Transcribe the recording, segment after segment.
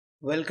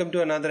Welcome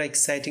to another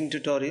exciting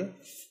tutorial.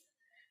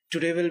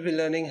 Today we'll be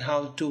learning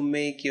how to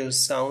make your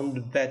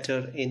sound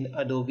better in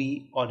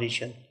Adobe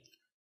Audition.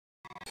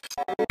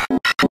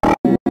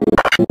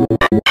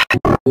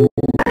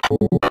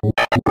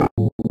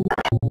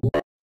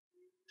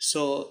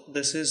 So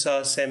this is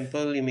a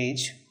sample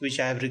image which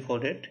I have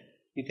recorded.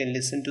 You can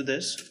listen to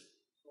this. So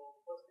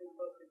first thing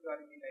first, if you are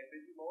in the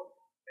library mode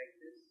like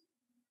this,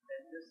 then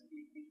just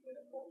click the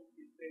headphone.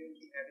 This way will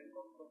be having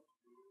also.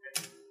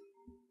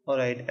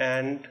 Alright,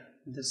 and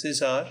this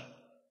is our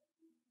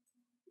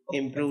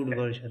improved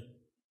version.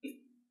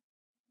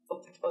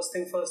 Okay, first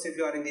thing first, if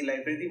you are in the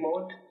library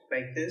mode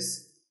like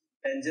this,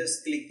 then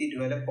just click the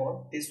develop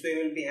on. This way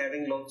we'll be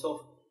having lots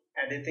of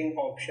editing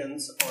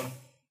options on.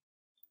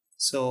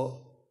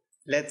 So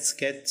let's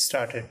get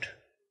started.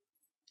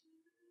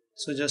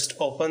 So just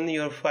open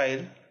your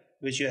file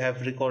which you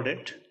have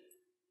recorded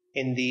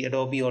in the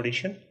Adobe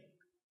Audition.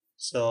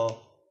 So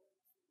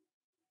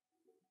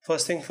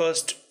first thing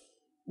first,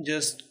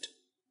 just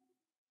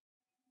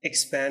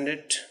expand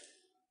it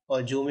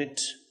or zoom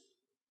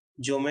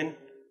in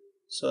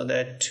so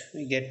that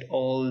we get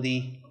all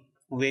the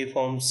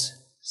waveforms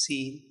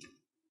seen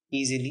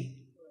easily.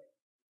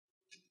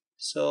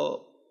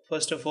 So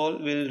first of all,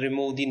 we'll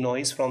remove the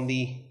noise from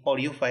the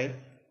audio file.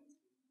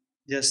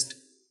 Just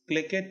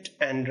click it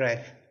and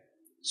drag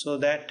so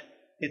that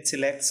it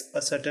selects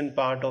a certain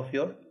part of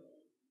your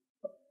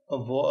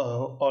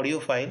audio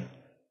file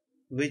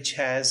which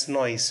has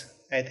noise.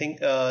 I think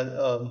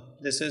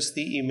this is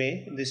the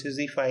image, this is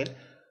the file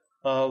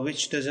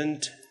which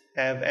doesn't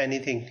have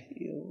anything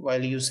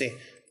while you say.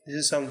 This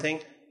is something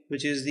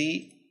which is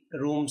the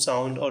room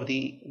sound or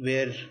the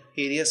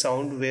area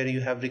sound where you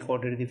have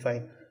recorded the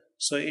file.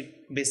 So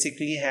it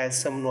basically has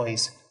some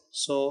noise.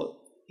 So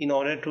in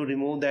order to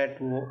remove that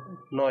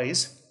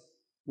noise,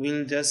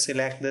 we'll just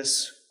select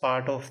this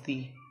part of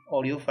the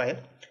audio file.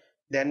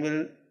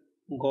 Then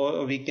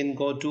we can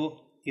go to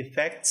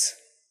effects,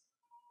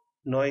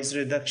 noise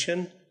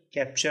reduction,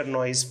 capture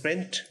noise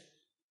print.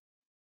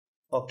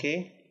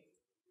 Okay,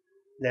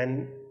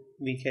 then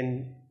we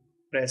can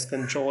press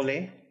Ctrl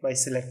A by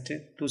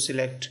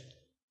select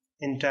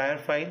entire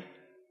file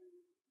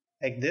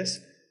like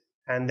this,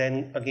 and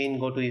then again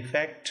go to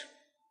effect,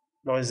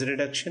 noise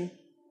reduction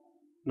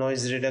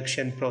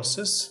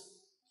process,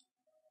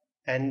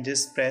 and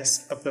just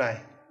press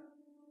apply.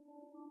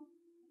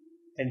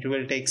 And it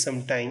will take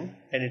some time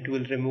and it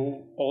will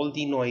remove all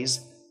the noise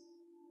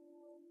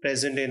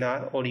present in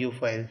our audio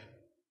file.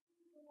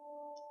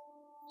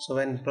 So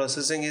when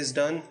processing is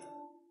done,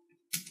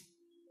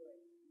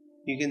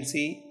 you can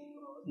see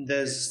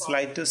there's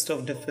slightest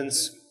of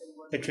difference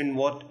between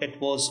what it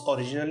was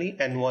originally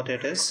and what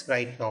it is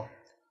right now.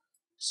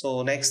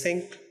 So next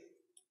thing,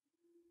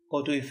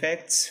 go to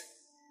effects,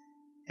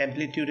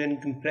 amplitude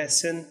and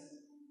compression,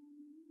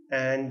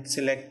 and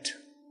select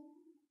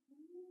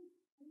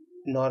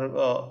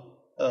go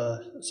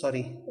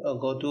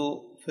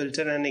to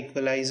filter and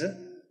equalizer,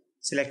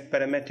 select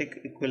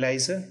parametric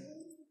equalizer,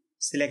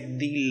 select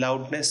the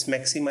loudness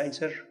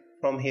maximizer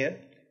from here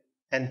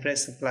and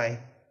press apply.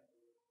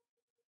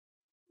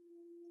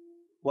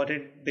 What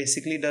it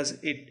basically does,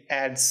 it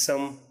adds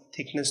some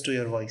thickness to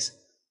your voice.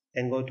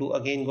 And go to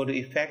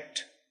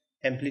effect,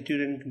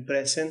 amplitude and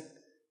compression,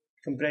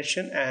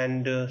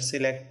 and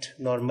select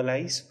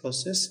normalize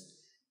process,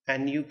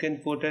 and you can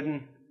put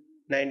in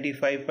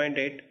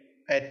 95.8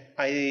 at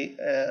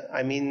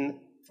I mean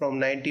from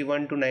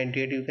 91 to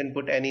 98 you can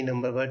put any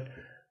number, but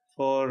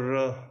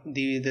for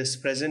this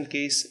present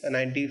case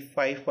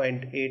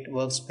 95.8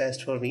 works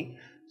best for me,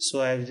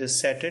 so I've just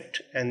set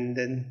it and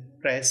then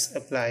press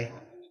apply.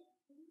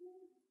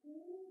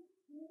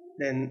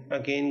 Then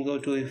again go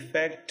to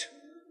effect,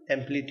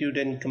 amplitude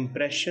and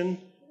compression,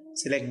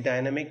 select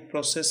dynamic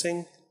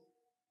processing,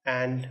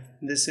 and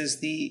this is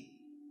the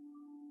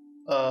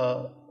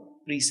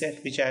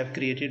preset which I have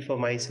created for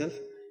myself.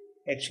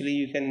 Actually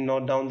you can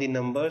note down the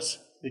numbers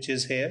which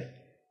is here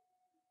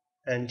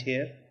and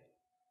here.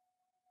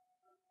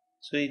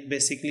 So it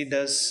basically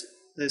does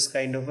this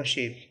kind of a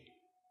shape,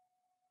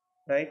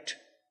 right?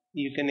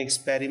 You can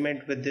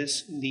experiment with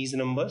these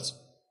numbers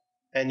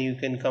and you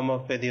can come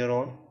up with your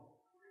own,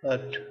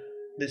 but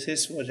this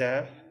is what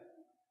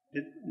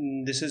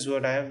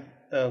I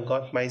have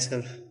got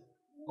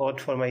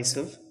for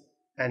myself,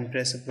 and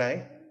press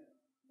apply.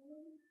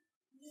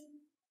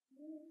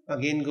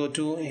 Again go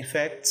to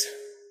effects,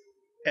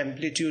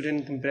 amplitude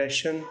and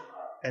compression,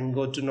 and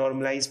go to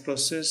normalize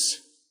process.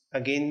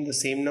 Again the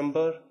same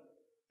number,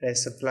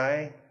 press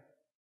apply.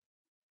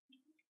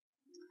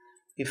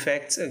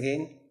 Effects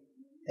again,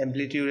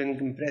 amplitude and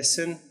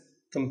compression,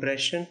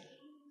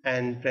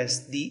 and press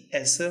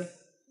de-esser.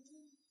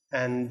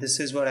 And this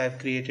is what I have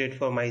created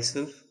for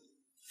myself,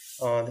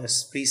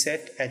 this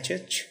preset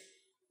HH.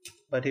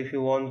 But if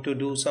you want to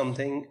do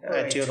something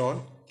at your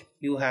own,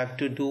 you have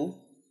to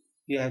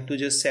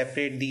just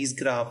separate these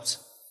graphs,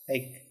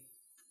 like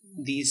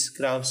these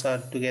graphs are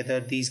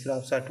together,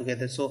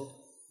 so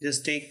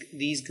just take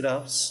these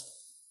graphs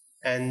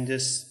and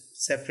just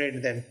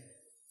separate them,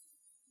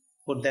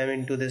 put them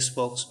into this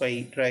box by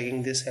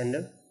dragging this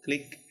handle.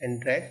 Click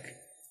and drag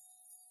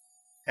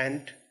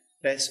and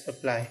press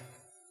apply.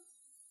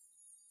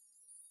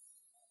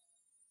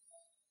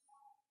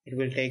 It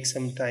will take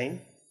some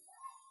time.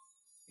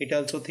 It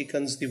also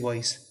thickens the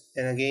voice.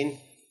 Then again,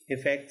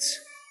 effects,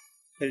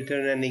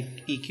 filter and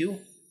EQ,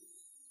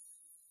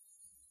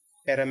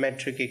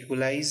 parametric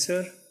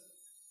equalizer,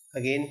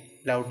 again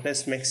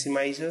loudness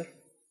maximizer,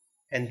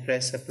 and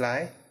press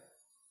apply,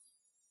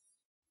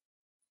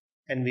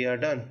 and we are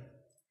done.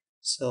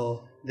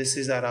 So this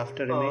is our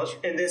after image.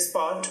 In this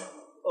part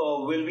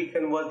we'll be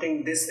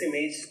converting this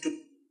image to,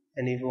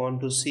 and if you want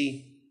to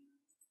see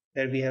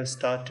where we have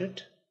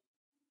started,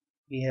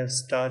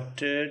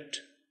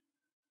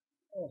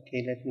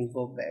 okay, let me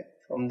go back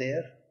from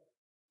there.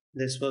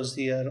 This was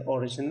the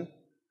original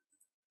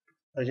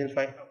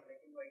file,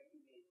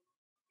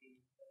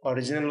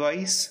 original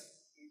voice,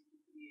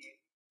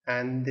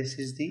 and this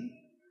is the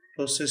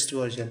processed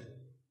version.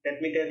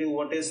 Let me tell you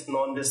what is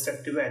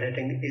non-destructive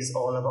editing is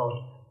all about.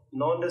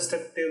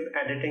 Non-destructive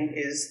editing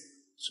is,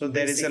 so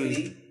there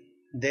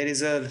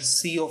is a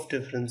sea of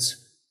difference,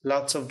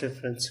 lots of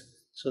difference.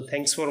 So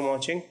thanks for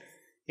watching.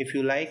 If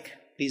you like,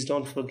 please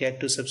don't forget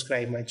to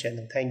subscribe my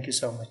channel. Thank you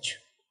so much.